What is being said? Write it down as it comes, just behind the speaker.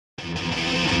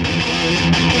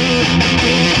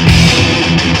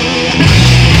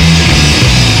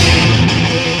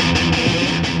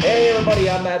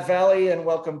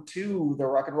welcome to the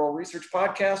Rock and Roll Research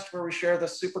Podcast, where we share the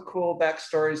super cool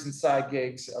backstories and side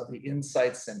gigs of the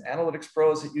insights and analytics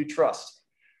pros that you trust.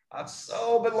 I've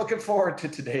so been looking forward to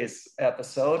today's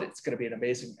episode. It's going to be an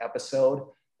amazing episode,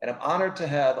 and I'm honored to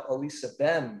have Elisa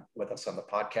Ben with us on the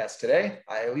podcast today.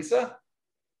 Hi, Elisa.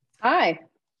 Hi.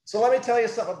 So let me tell you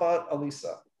something about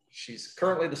Elisa. She's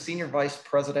currently the Senior Vice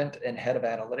President and Head of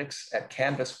Analytics at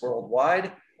Canvas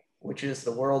Worldwide, which is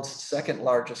the world's second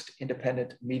largest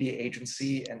independent media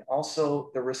agency and also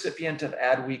the recipient of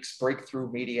Adweek's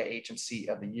Breakthrough Media Agency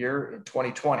of the Year in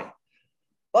 2020.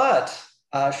 But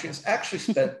she has actually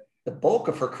spent the bulk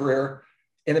of her career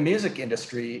in the music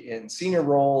industry in senior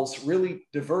roles, really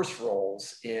diverse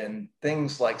roles in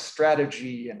things like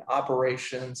strategy and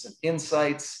operations and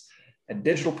insights and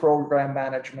digital program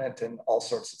management and all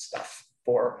sorts of stuff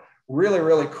for really,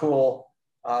 really cool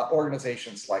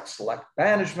organizations like Select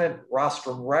Management,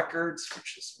 Rostrum Records,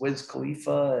 which is Wiz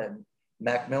Khalifa and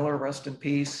Mac Miller, rest in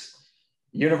peace,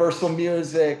 Universal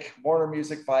Music, Warner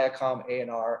Music, Viacom,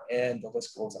 A&R, and the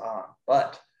list goes on.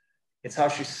 But it's how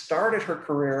she started her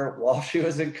career while she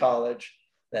was in college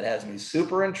that has me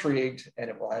super intrigued, and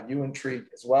it will have you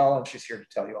intrigued as well. And she's here to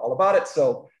tell you all about it.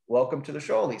 So welcome to the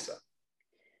show, Lisa.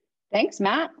 Thanks,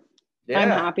 Matt. Yeah. I'm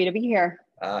happy to be here.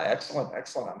 Excellent.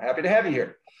 I'm happy to have you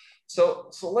here.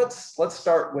 So let's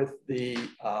start with the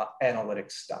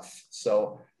analytics stuff.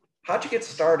 So how'd you get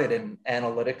started in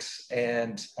analytics,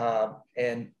 and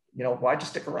why'd you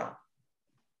stick around?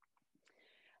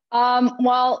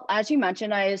 Well, as you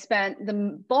mentioned, I spent the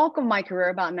bulk of my career,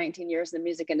 about 19 years, in the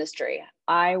music industry.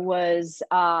 I was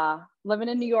living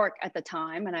in New York at the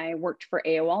time, and I worked for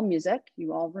AOL Music.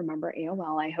 You all remember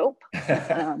AOL, I hope.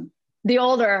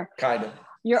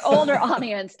 Your older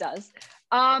audience does.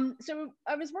 So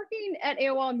I was working at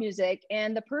AOL Music,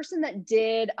 and the person that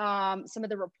did some of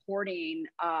the reporting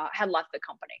had left the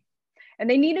company, and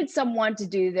they needed someone to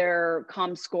do their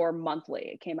ComScore monthly.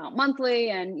 It came out monthly,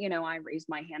 and I raised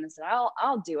my hand and said,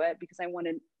 I'll do it, because I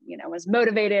wanted, was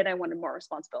motivated. I wanted more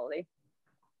responsibility.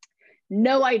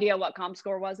 No idea what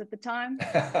ComScore was at the time.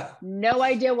 No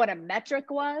idea what a metric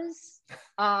was.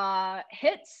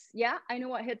 Hits, yeah, I knew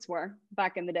what hits were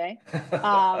back in the day.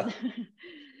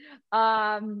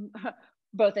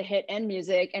 Both a hit in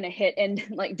music and a hit in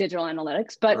like digital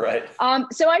analytics. But right.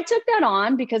 So I took that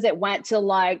on because it went to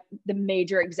like the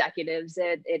major executives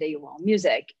at AOL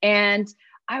Music. And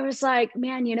I was like,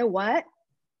 man, you know what?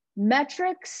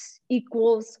 Metrics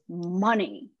equals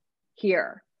money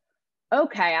here.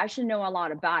 Okay, I should know a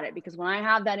lot about it, because when I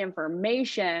have that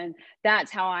information, that's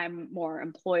how I'm more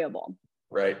employable.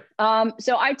 Right.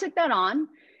 So I took that on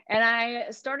and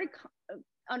I started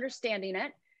understanding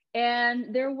it.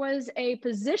 And there was a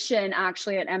position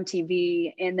actually at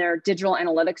MTV in their digital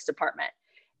analytics department.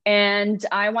 And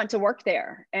I went to work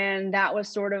there. And that was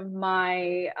sort of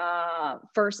my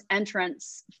first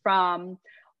entrance from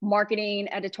marketing,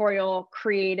 editorial,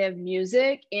 creative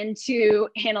music into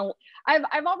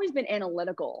I've always been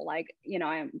analytical. Like,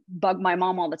 I bug my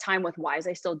mom all the time with whys.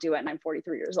 I still do it, and I'm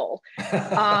 43 years old.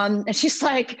 And she's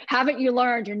like, haven't you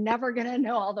learned? You're never gonna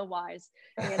know all the whys,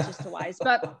 the answers to whys.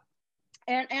 But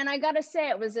and I gotta say,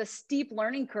 it was a steep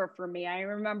learning curve for me. I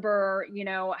remember,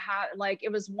 how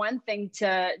it was one thing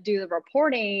to do the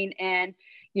reporting and,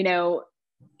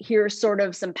 here's sort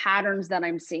of some patterns that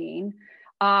I'm seeing.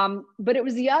 But it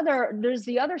was there's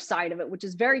the other side of it, which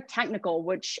is very technical,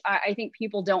 which I think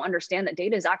people don't understand, that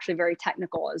data is actually very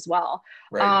technical as well.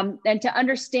 Right. And to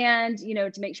understand,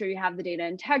 to make sure you have the data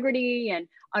integrity and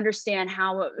understand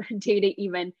how data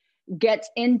even gets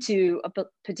into a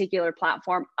particular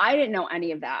platform. I didn't know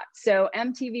any of that. So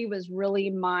MTV was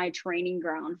really my training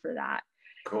ground for that.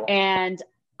 Cool. And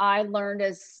I learned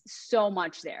so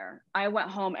much there. I went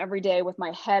home every day with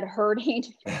my head hurting.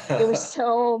 There was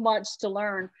so much to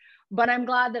learn, but I'm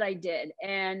glad that I did.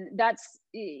 And that's,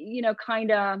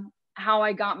 kind of how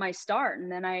I got my start. And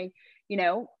then I,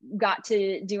 got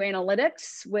to do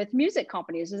analytics with music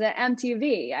companies. It was at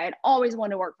MTV. I had always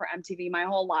wanted to work for MTV my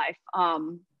whole life.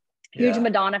 Huge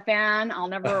Madonna fan. I'll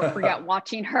never forget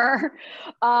watching her.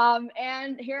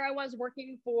 And here I was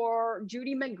working for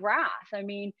Judy McGrath. I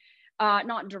mean,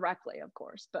 not directly, of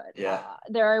course, but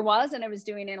there I was, and I was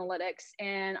doing analytics,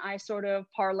 and I sort of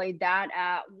parlayed that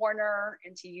at Warner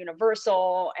into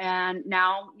Universal. And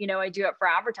now, I do it for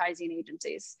advertising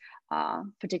agencies,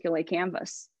 particularly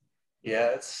Canvas. Yeah,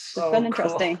 it's been cool.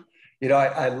 Interesting.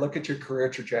 I look at your career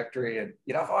trajectory, and,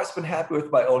 I've always been happy with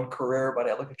my own career, but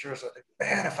I look at yours and I think,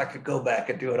 man, if I could go back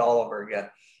and do it all over again,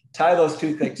 tie those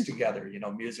two things together,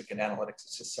 music and analytics,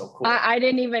 it's just so cool. I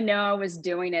didn't even know I was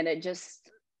doing it. It just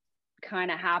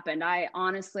kind of happened. I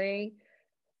honestly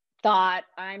thought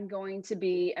I'm going to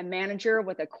be a manager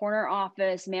with a corner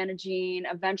office managing.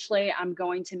 Eventually, I'm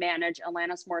going to manage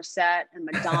Alanis Morissette and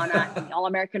Madonna and the All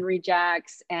American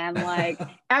Rejects. And like,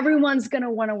 everyone's going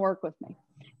to want to work with me.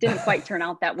 Didn't quite turn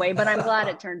out that way, but I'm glad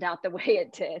it turned out the way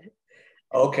it did.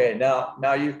 Okay,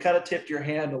 now you kind of tipped your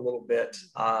hand a little bit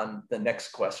on the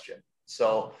next question.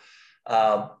 So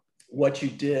what you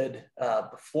did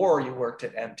before you worked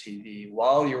at MTV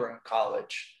while you were in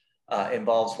college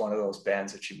involves one of those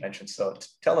bands that you mentioned. So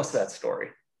tell us that story.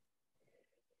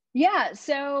 Yeah,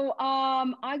 so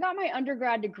I got my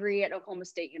undergrad degree at Oklahoma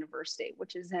State University,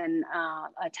 which is in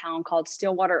a town called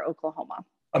Stillwater, Oklahoma.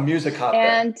 A music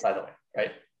hotbed, by the way,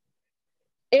 right?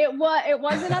 It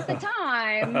wasn't at the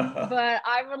time, but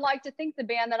I would like to think the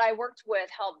band that I worked with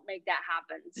helped make that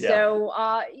happen. Yeah. So,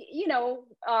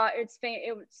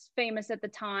 it was famous at the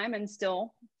time and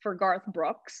still for Garth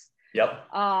Brooks. Yep.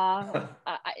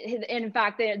 In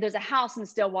fact, there's a house in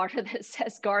Stillwater that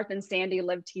says Garth and Sandy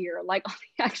lived here, like on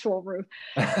the actual roof.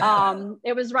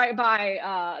 It was right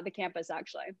by the campus,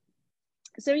 actually.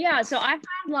 So yeah, so I had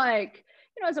like,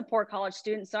 as a poor college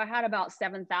student, so I had about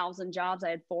 7,000 jobs. I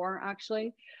had 4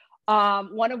 actually.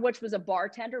 One of which was a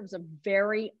bartender. It was a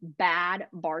very bad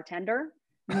bartender,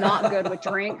 not good with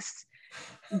drinks,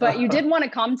 but you did want to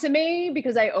come to me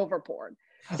because I overpoured.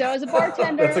 So as a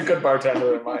bartender, that's a good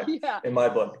bartender in my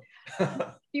book. If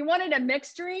you wanted a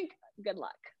mixed drink, good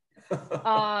luck.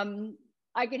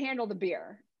 I could handle the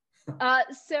beer.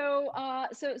 So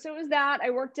it was that. I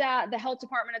worked at the health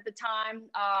department at the time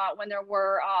when there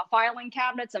were filing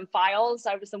cabinets and files.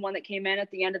 I was the one that came in at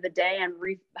the end of the day and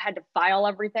had to file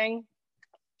everything.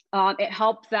 It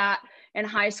helped that in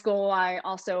high school I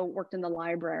also worked in the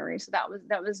library, so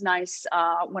that was nice.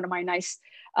 One of my nice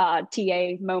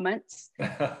TA moments.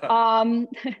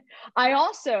 I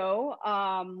also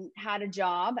had a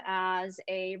job as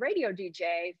a radio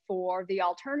DJ for the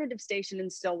alternative station in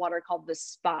Stillwater called The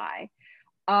Spy.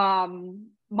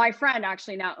 My friend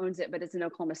actually now owns it, but it's in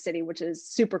Oklahoma City, which is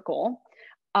super cool.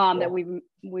 That we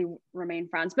remain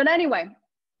friends. But anyway,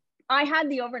 I had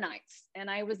the overnights, and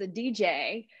I was a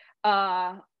DJ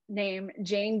named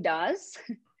Jane Does.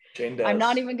 Jane Does. I'm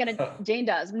not even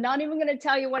gonna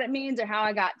tell you what it means or how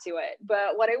I got to it.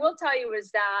 But what I will tell you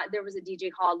is that there was a DJ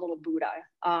called Little Buddha.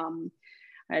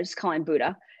 I just call him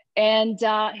Buddha. And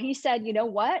he said, you know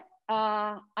what?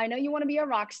 I know you want to be a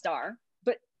rock star,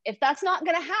 but if that's not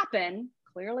gonna happen,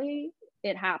 clearly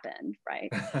it happened,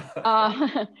 right?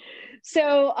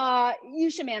 So you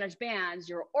should manage bands.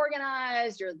 You're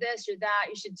organized, you're this, you're that,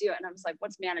 you should do it. And I was like,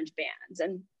 what's manage bands?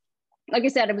 And like I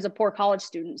said, I was a poor college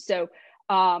student. So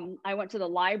I went to the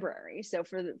library. So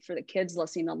for the kids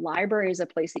listening, the library is a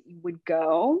place that you would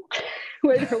go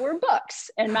where there were books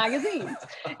and magazines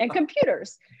and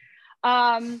computers.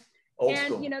 And school.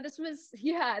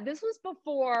 This was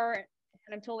before,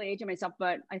 and I'm totally aging myself,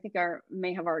 but I think I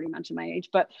may have already mentioned my age,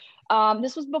 but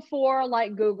this was before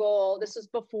like Google. This was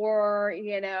before,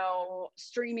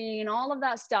 streaming, all of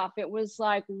that stuff. It was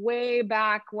like way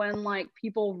back when like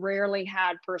people rarely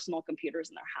had personal computers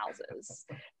in their houses.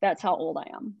 That's how old I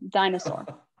am, dinosaur.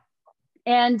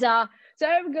 And so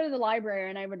I would go to the library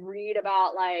and I would read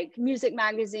about like music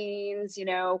magazines,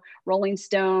 Rolling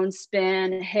Stone,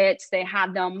 Spin, Hits, they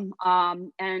had them.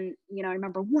 And, I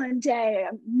remember one day,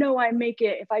 I make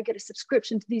it if I get a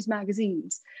subscription to these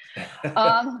magazines.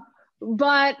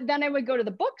 But then I would go to the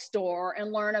bookstore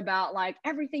and learn about like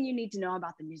everything you need to know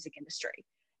about the music industry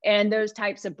and those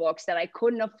types of books that I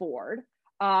couldn't afford.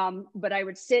 But I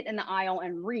would sit in the aisle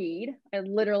and read and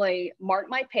literally mark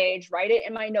my page, write it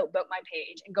in my notebook, my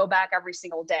page, and go back every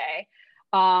single day.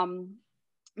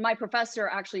 My professor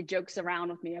actually jokes around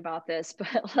with me about this,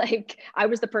 but like I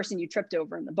was the person you tripped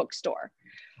over in the bookstore.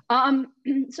 So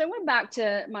I went back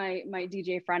to my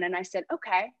DJ friend and I said,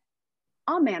 okay,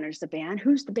 I'll manage the band.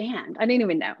 Who's the band? I didn't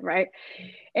even know, right?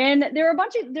 And there were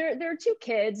there are 2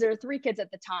 kids, there were 3 kids at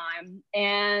the time.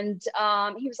 And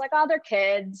he was like, oh, they're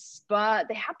kids, but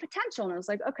they have potential. And I was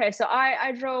like, okay. So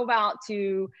I drove out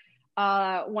to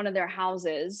one of their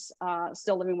houses,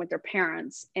 still living with their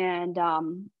parents. And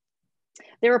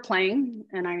they were playing.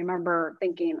 And I remember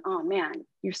thinking, oh man,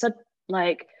 you're such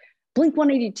like,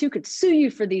 Blink-182 could sue you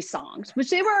for these songs, which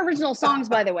they were original songs,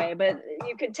 by the way, but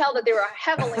you could tell that they were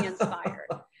heavily inspired.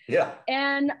 Yeah.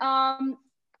 And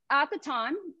at the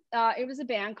time, it was a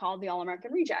band called the All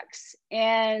American Rejects.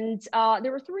 And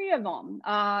there were 3 of them.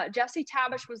 Jesse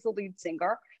Tabish was the lead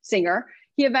singer.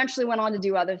 He eventually went on to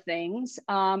do other things.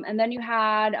 And then you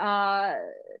had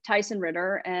Tyson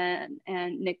Ritter and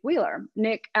Nick Wheeler.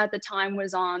 Nick at the time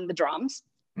was on the drums.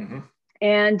 Mm-hmm.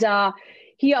 And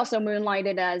he also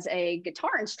moonlighted as a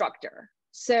guitar instructor.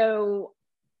 So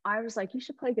I was like, you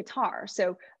should play guitar.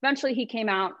 So eventually he came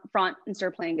out front and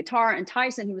started playing guitar. And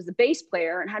Tyson, who was the bass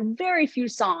player and had very few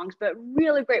songs, but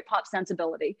really great pop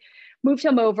sensibility, moved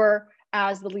him over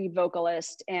as the lead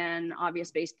vocalist and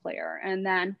obvious bass player. And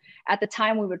then at the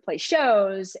time we would play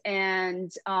shows,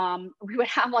 and we would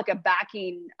have like a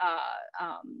backing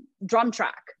drum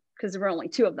track, because there were only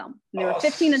two of them. And they were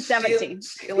 15 and 17.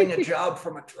 Stealing a job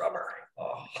from a drummer.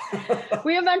 Oh.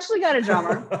 We eventually got a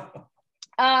drummer.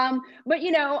 But,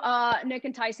 you know, Nick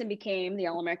and Tyson became the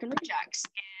All American Rejects.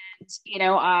 And, you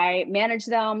know, I managed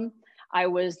them. I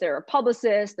was their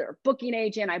publicist, their booking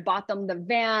agent. I bought them the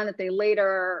van that they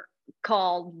later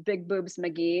called Big Boobs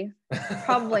McGee.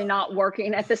 Probably not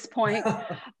working at this point.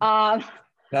 Not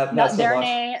so their much.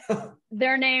 name,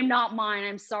 their name, not mine.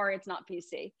 I'm sorry, it's not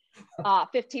PC.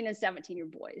 15 and 17-year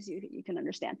boys, you can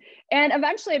understand. And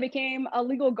eventually I became a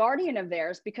legal guardian of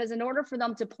theirs, because in order for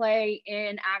them to play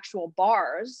in actual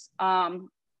bars,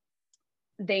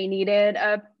 they needed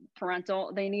a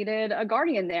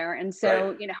guardian there. And so,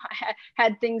 right. You know, I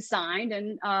had things signed,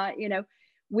 and, you know,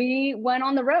 we went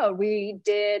on the road. We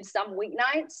did some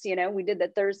weeknights, you know, we did the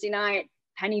Thursday night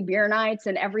penny beer nights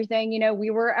and everything, you know,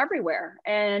 we were everywhere.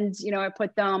 And, you know, I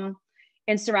put them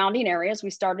in surrounding areas. We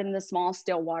started in the small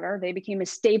Stillwater. They became a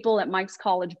staple at Mike's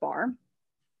College Bar.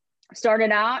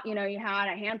 Started out, you know, you had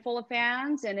a handful of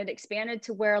fans, and it expanded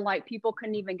to where like people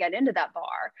couldn't even get into that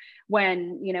bar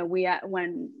when, you know,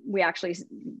 when we actually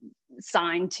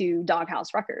signed to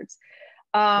Doghouse Records.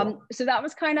 Cool. So that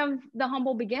was kind of the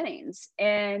humble beginnings.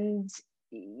 And,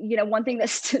 you know, one thing that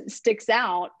sticks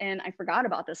out, and I forgot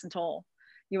about this until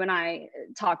you and I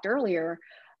talked earlier,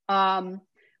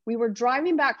 we were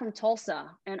driving back from Tulsa,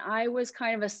 and I was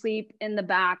kind of asleep in the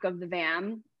back of the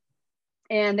van,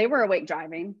 and they were awake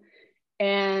driving.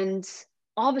 And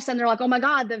all of a sudden they're like, oh my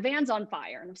God, the van's on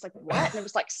fire. And I was like, what? And it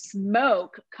was like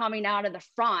smoke coming out of the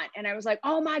front. And I was like,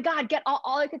 oh my God,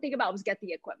 all I could think about was get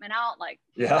the equipment out. Like,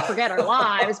 yeah. Forget our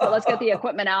lives, but let's get the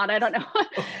equipment out. I don't know.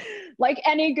 Like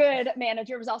any good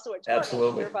manager, was also a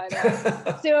absolutely by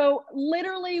that. So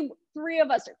literally 3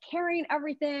 of us are carrying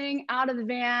everything out of the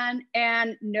van,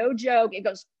 and no joke, it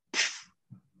goes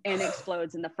and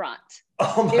explodes in the front.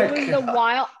 Oh my it was God. The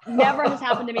wild, never has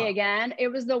happened to me again. It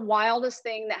was the wildest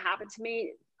thing that happened to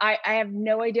me. I have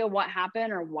no idea what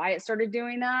happened or why it started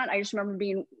doing that. I just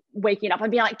remember waking up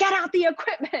and being like, get out the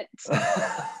equipment.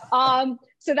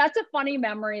 So that's a funny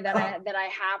memory that I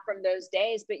have from those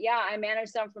days. But yeah, I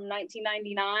managed them from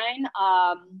 1999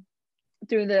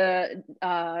 through the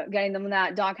getting them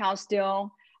that Doghouse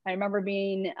deal. I remember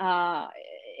being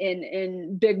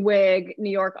in bigwig New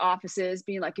York offices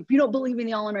being like, if you don't believe in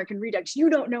the All American Rejects, you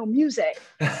don't know music.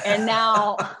 And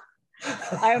now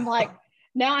I'm like,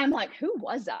 who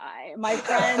was I? My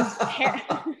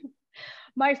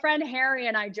friend Harry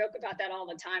and I joke about that all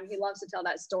the time. He loves to tell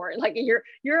that story. Like, you're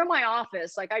in my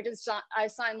office. Like, I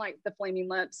signed like the Flaming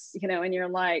Lips, you know, and you're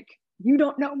like, you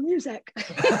don't know music.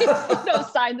 You don't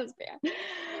sign this band.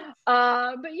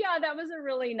 But yeah, that was a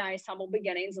really nice humble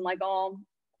beginnings. And like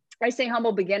I say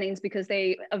humble beginnings because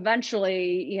they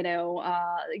eventually, you know,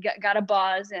 got a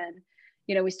buzz, and,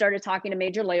 you know, we started talking to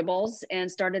major labels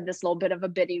and started this little bit of a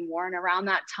bidding war. And around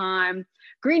that time,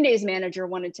 Green Day's manager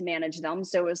wanted to manage them.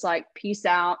 So it was like, peace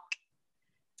out.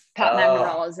 Pat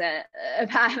Magnarella's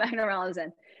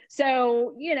in.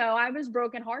 So, you know, I was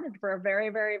brokenhearted for a very,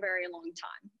 very, very long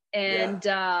time. And,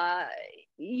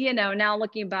 you know, now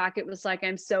looking back, it was like,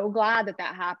 I'm so glad that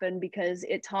happened, because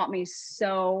it taught me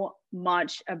so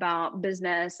much about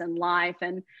business and life.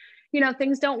 And, you know,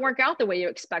 things don't work out the way you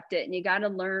expect it, and you got to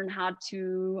learn how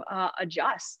to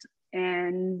adjust.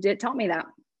 And it taught me that.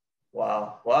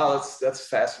 Wow. That's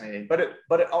fascinating. But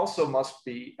it also must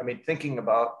be, I mean, thinking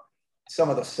about some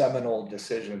of the seminal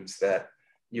decisions that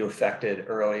you effected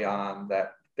early on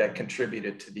that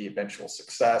contributed to the eventual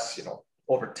success, you know,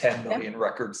 over 10 million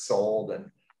records sold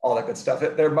and all that good stuff.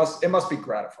 It must be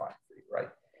gratifying for you, right?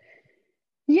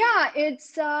 Yeah,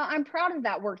 it's I'm proud of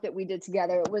that work that we did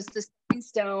together. It was the stepping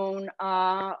stone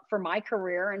for my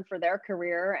career and for their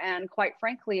career. And quite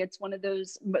frankly, it's one of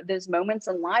those moments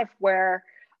in life where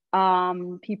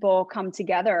people come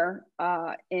together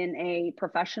in a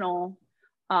professional.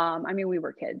 I mean, we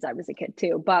were kids. I was a kid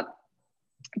too, but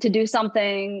to do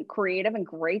something creative and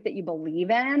great that you believe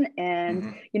in.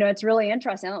 And, you know, it's really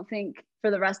interesting. I don't think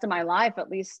for the rest of my life, at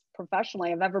least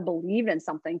professionally, I've ever believed in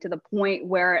something to the point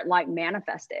where it like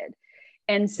manifested.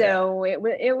 And so it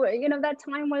you know, that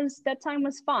time was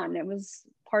fun. It was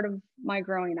part of my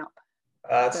growing up.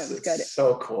 It's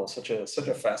so cool. Such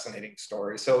a fascinating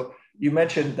story. So you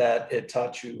mentioned that it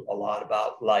taught you a lot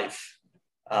about life.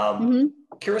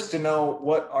 Curious to know,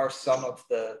 what are some of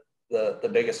the the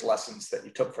biggest lessons that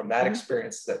you took from that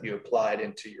experience that you applied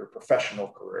into your professional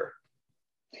career?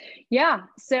 Yeah,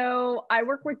 so I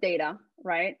work with data,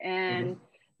 right? And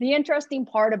the interesting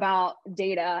part about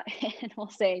data, and we'll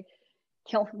say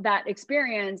that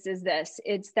experience is this,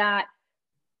 it's that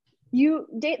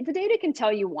the data can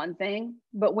tell you one thing,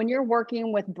 but when you're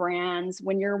working with brands,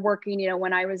 when you're working,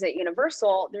 when I was at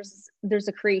Universal, there's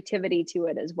a creativity to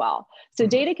it as well. So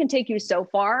data can take you so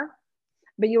far,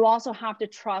 but you also have to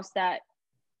trust that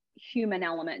human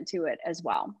element to it as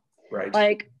well. Right.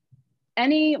 Like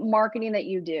any marketing that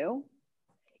you do,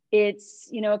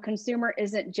 it's, a consumer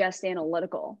isn't just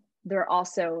analytical.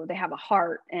 They have a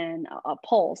heart and a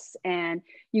pulse, and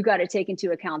you got to take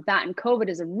into account that. And COVID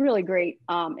is a really great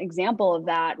example of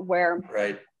that, where,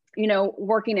 right.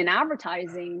 Working in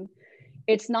advertising,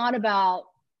 it's not about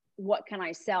what can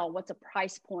I sell, what's a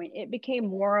price point. It became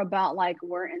more about like,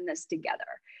 we're in this together.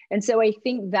 And so I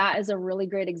think that is a really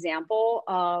great example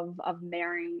of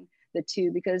marrying the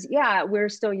two, because we're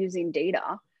still using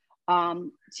data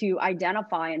to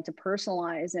identify and to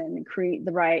personalize and create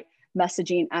the right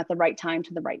messaging at the right time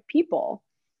to the right people.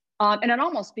 And it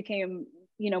almost became,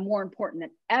 more important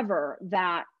than ever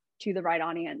that to the right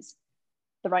audience,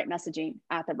 the right messaging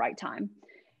at the right time.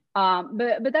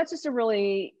 But that's just a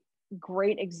really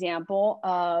great example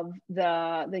of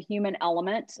the human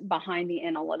element behind the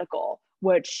analytical,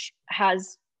 which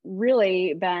has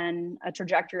really been a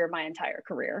trajectory of my entire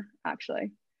career,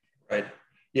 actually. Right.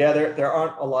 Yeah, there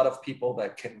aren't a lot of people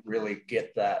that can really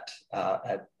get that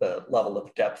at the level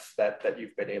of depth that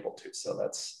you've been able to. So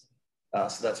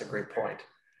that's a great point.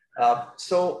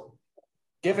 So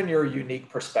given your unique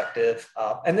perspective,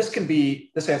 and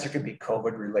this answer can be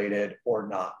COVID related or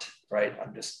not, right?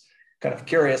 I'm just kind of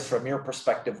curious from your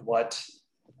perspective, what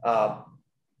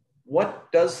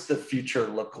does the future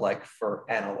look like for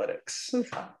analytics?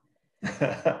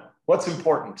 What's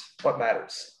important? What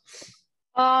matters?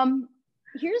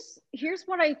 Here's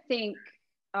what I think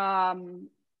I've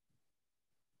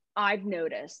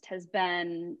noticed has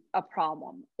been a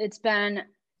problem. It's been,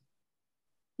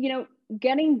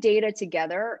 getting data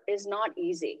together is not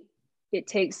easy. It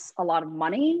takes a lot of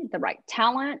money, the right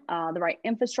talent, the right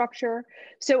infrastructure.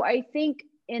 So I think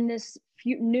in this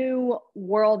new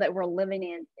world that we're living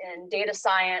in data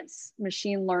science,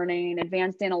 machine learning,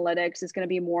 advanced analytics is going to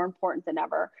be more important than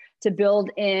ever to build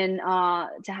in,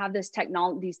 to have these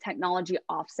technology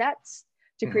offsets,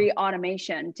 to create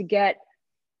automation, to get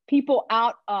people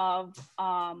out of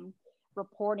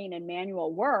reporting and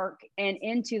manual work and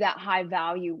into that high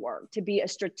value work, to be a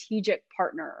strategic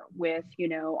partner with,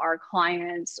 our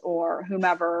clients or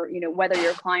whomever, whether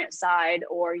you're client side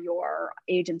or your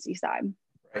agency side.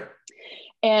 Right.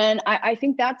 And I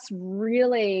think that's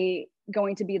really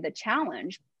going to be the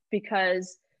challenge,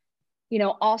 because,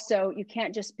 also you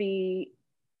can't just be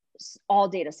all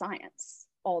data science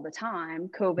all the time.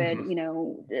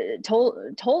 COVID,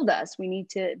 told us we need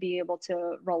to be able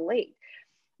to relate.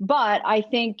 But I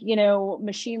think,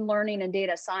 machine learning and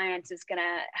data science is going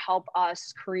to help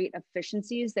us create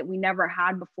efficiencies that we never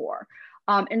had before.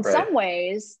 In some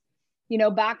ways,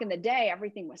 back in the day,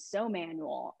 everything was so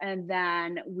manual. And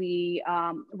then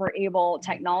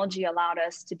technology allowed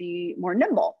us to be more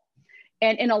nimble.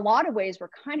 And in a lot of ways, we're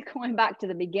kind of going back to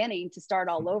the beginning to start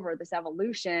all over, this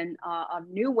evolution of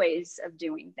new ways of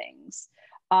doing things.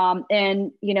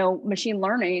 And machine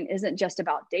learning isn't just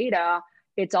about data.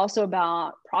 It's also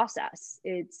about process.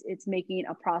 It's making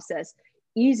a process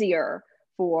easier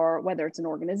for whether it's an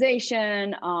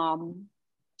organization,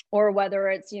 or whether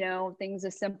it's, things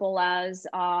as simple as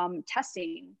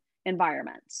testing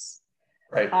environments.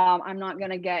 Right. I'm not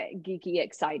going to get geeky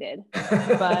excited,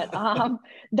 but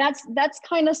that's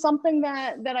kind of something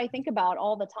that I think about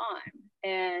all the time.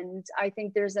 And I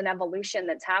think there's an evolution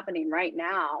that's happening right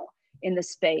now in the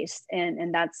space.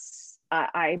 And that's,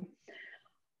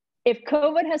 if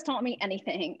COVID has taught me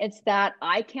anything, it's that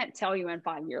I can't tell you in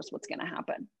 5 years what's going to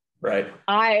happen. Right.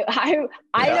 I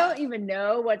don't even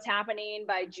know what's happening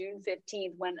by June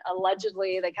 15th, when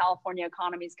allegedly the California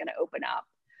economy is going to open up.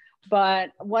 But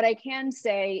what I can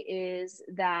say is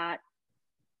that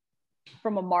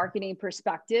from a marketing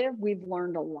perspective, we've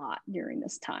learned a lot during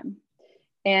this time.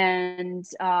 And,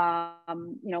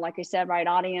 like I said, right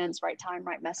audience, right time,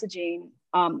 right messaging.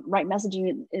 Right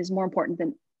messaging is more important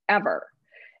than ever.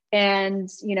 And,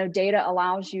 data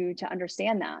allows you to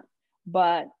understand that.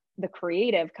 But the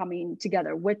creative coming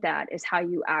together with that is how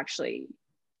you actually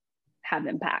have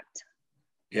impact.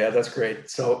 Yeah, that's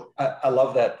great. So I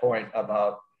love that point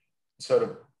about sort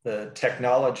of the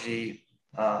technology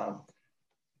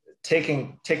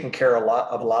taking care of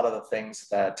a lot of the things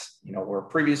that were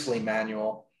previously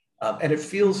manual, And it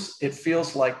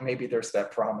feels like maybe there's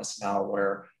that promise now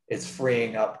where it's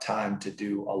freeing up time to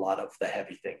do a lot of the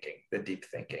heavy thinking, the deep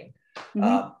thinking,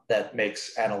 that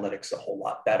makes analytics a whole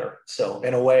lot better. So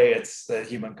in a way, it's the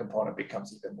human component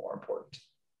becomes even more important.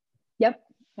 Yep,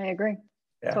 I agree.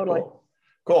 Yeah, totally.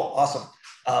 Cool. Awesome.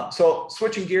 So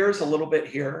switching gears a little bit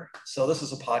here. So this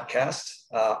is a podcast.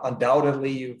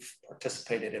 Undoubtedly, you've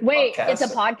participated in Wait, podcasts. it's a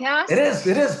podcast? It is.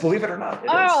 Believe it or not.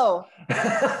 I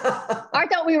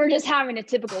thought we were just having a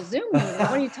typical Zoom meeting.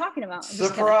 What are you talking about?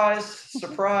 Surprise.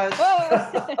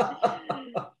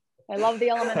 I love the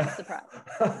element of surprise.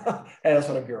 Hey, that's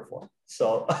what I'm here for.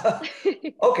 So,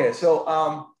 okay.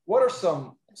 So what are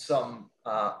some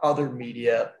other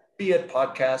media, be it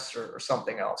podcasts or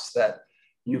something else, that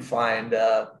you find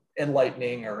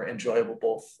enlightening or enjoyable,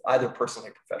 both either personally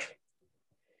or professionally?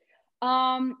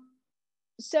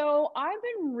 So I've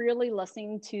been really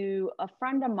listening to a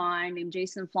friend of mine named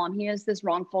Jason Flom. He has this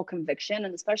wrongful conviction,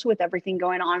 and especially with everything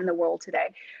going on in the world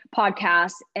today,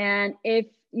 podcast. And if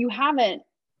you haven't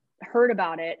heard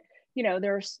about it,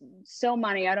 there's so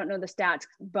many, I don't know the stats,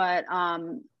 but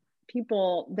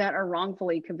people that are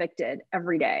wrongfully convicted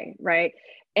every day, right?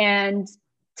 And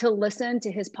to listen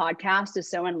to his podcast is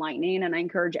so enlightening, and I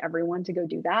encourage everyone to go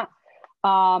do that.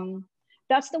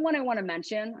 That's the one I want to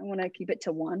mention. I want to keep it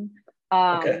to one.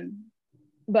 Okay.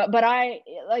 But I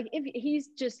if he's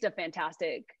just a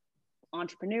fantastic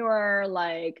entrepreneur,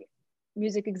 like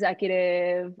music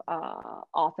executive,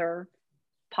 author,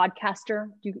 podcaster.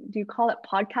 Do you call it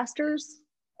podcasters?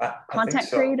 Content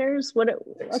creators?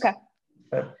 Okay.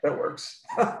 That works.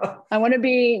 I want to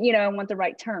be, I want the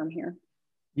right term here.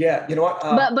 Yeah, you know what?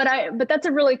 But that's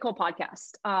a really cool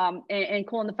podcast, and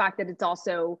cool in the fact that it's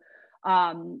also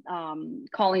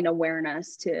calling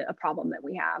awareness to a problem that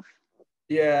we have.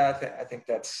 Yeah, I think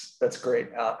that's great,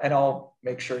 and I'll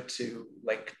make sure to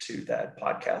link to that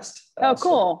podcast. Oh,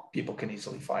 cool! So people can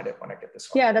easily find it when I get this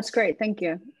one. Yeah, that's great. Thank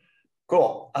you.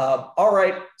 Cool. All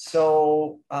right.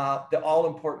 So the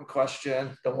all-important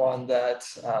question, the one that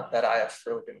I have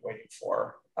really been waiting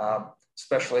for,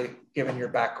 especially given your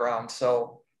background.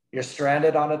 So you're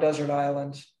stranded on a desert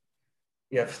island.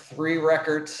 You have 3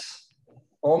 records,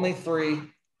 only 3,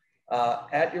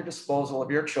 at your disposal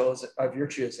of your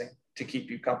choosing to keep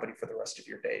you company for the rest of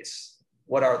your days.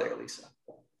 What are they, Elisa?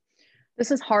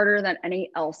 This is harder than any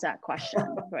LSAT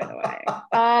question, by the way.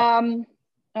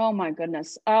 Oh my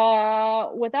goodness.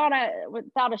 Without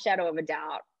a shadow of a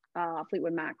doubt,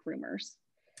 Fleetwood Mac, Rumors.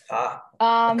 A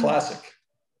classic.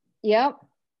 Yep.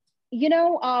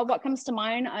 What comes to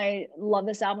mind, I love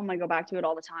this album, I go back to it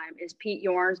all the time, is Pete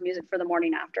Yorn's Music for the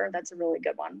Morning After. That's a really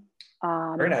good one.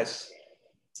 Very nice.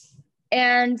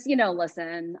 And,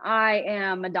 listen, I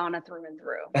am Madonna through and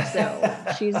through.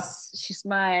 So she's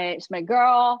my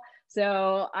girl.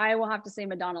 So I will have to say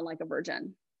Madonna Like a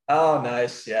Virgin. Oh,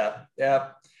 nice. Yeah.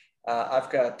 I've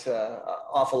got an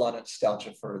awful lot of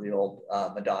nostalgia for the old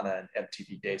Madonna and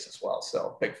MTV days as well.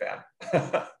 So big fan.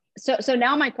 So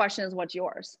now my question is, what's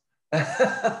yours?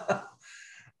 I'm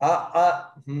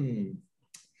not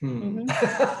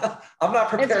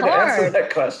prepared to answer that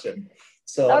question.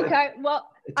 So okay, well,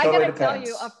 I gotta tell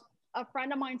you, a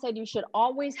friend of mine said you should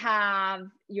always have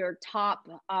your top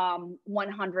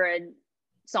 100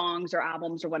 songs or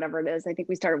albums or whatever it is. I think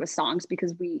we started with songs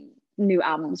because we knew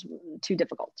albums were too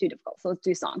difficult. So let's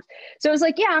do songs. So I was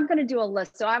like, yeah, I'm going to do a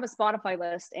list. So I have a Spotify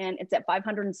list and it's at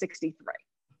 563.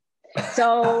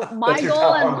 So my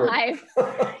goal in life,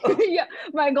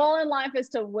 my goal in life is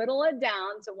to whittle it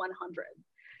down to 100.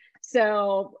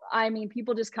 So,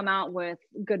 people just come out with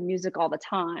good music all the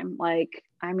time.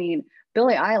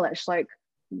 Billie Eilish,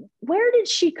 where did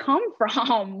she come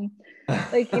from?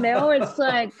 It's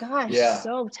like, gosh,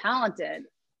 so talented.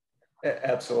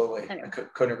 Absolutely. Anyway. I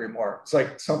couldn't agree more. It's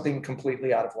like something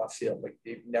completely out of left field, like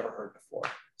you've never heard before.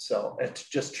 So it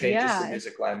just changes the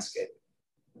music landscape.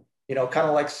 Kind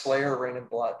of like Slayer, Rain and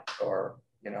Blood, or,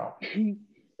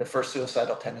 the first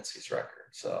Suicidal Tendencies record.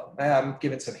 So I'm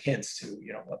giving some hints to,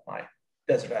 what my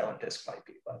Desert Island disc might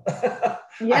be. But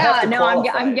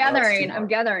I'm gathering.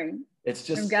 It's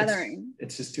just, I'm gathering.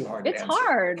 It's just too hard. It's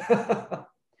hard.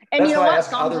 And you know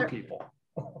what? Other people.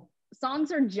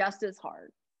 Songs are just as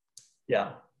hard.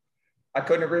 Yeah, I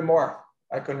couldn't agree more.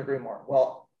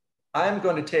 Well, I'm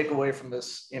going to take away from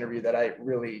this interview that I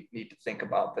really need to think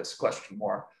about this question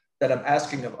more, that I'm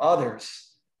asking of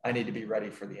others. I need to be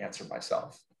ready for the answer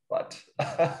myself. But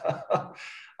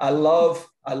I love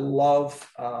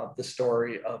the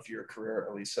story of your career,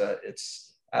 Elisa.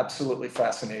 It's absolutely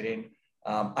fascinating.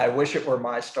 I wish it were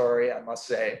my story, I must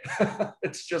say.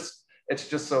 It's just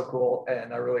so cool.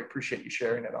 And I really appreciate you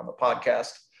sharing it on the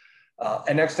podcast.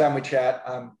 And next time we chat,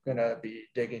 I'm going to be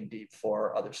digging deep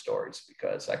for other stories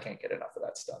because I can't get enough of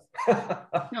that stuff.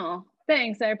 No,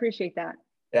 thanks. I appreciate that.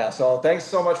 Yeah. So thanks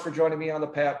so much for joining me on the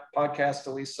podcast,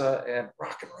 Elisa, and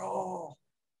rock and roll.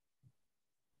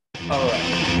 All right. All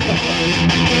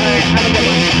right. Have a good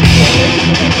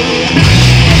one.